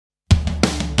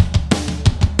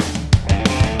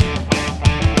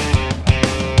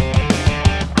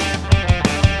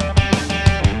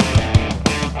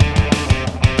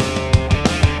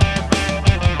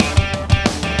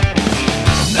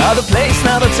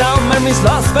memories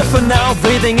lost, but for now,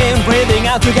 breathing in, breathing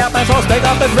out to get my thoughts back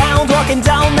off the ground. Walking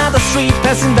down the street,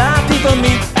 passing by people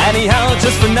meet. Anyhow,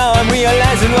 just for now, I'm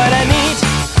realizing what I need.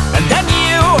 And then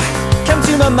you come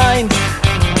to my mind.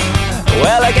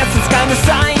 Well, I guess it's kind of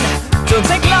sign. Don't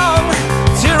take long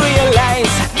to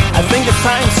realize. I think it's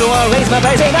time, so I'll raise my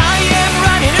voice and I am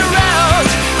running around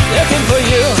looking for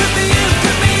you. Could be you,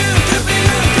 could be you, could be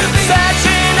you, could be you.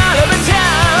 Searching all over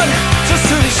town just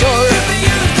to be sure. Could be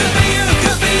you, could be you,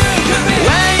 could be you, could be you.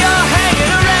 When you're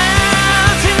hanging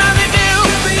around, see nothing new.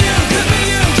 Could be you, could be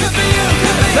you, could be you,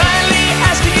 could be you. Finally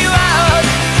asking you out.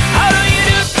 How do you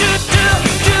do?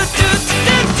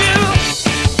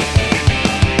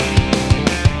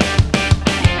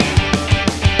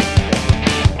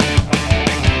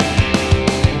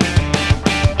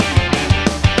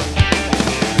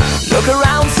 Look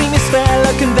around, see me stare,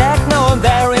 looking back, now I'm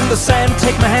there in the sand.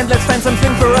 Take my hand, let's find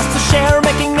something for us to share.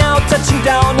 Making out, touching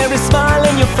down, every smile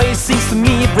in your face seems to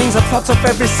me. It brings up thoughts of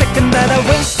every second that I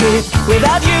wasted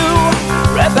without you,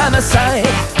 right by my side.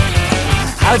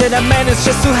 How did I manage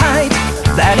just to hide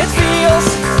that it feels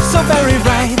so very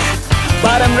right?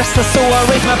 But I'm restless, so I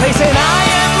raise my pace and I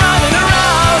am running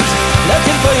around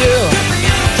looking for you.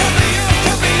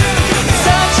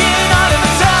 Searching all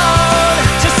over town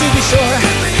just to be sure.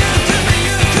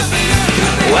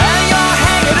 When you're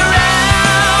hanging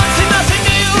around, see nothing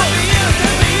new.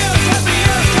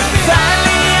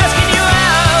 Finally asking you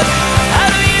out. How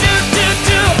do you do?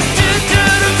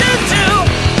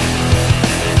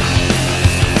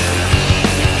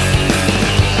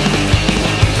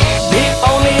 The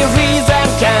only reason,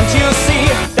 can't you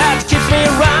see, that keeps me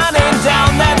running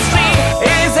down that street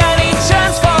is any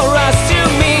chance for us to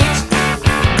meet.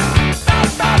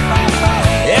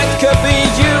 It could be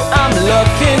you I'm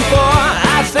looking for.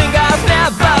 I think I've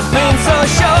never been so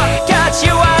sure. Got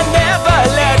you, I never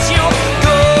let you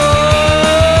go.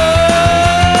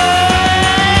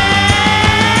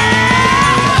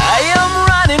 I am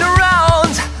running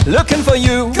around looking for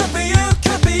you. Could be you,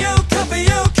 could be you, could be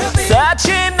you, could be you.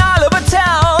 Searching all over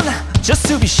town just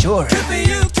to be sure. Could be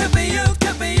you, could be you,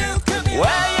 could be you, could be you.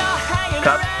 Where you're hanging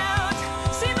around.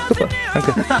 Super,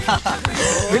 danke.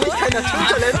 Will ich kein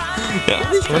Naturtalent? Ja,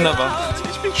 wunderbar.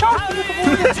 Ich bin Schauspieler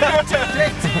geworden. I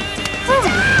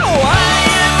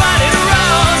am running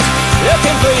around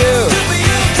looking for you.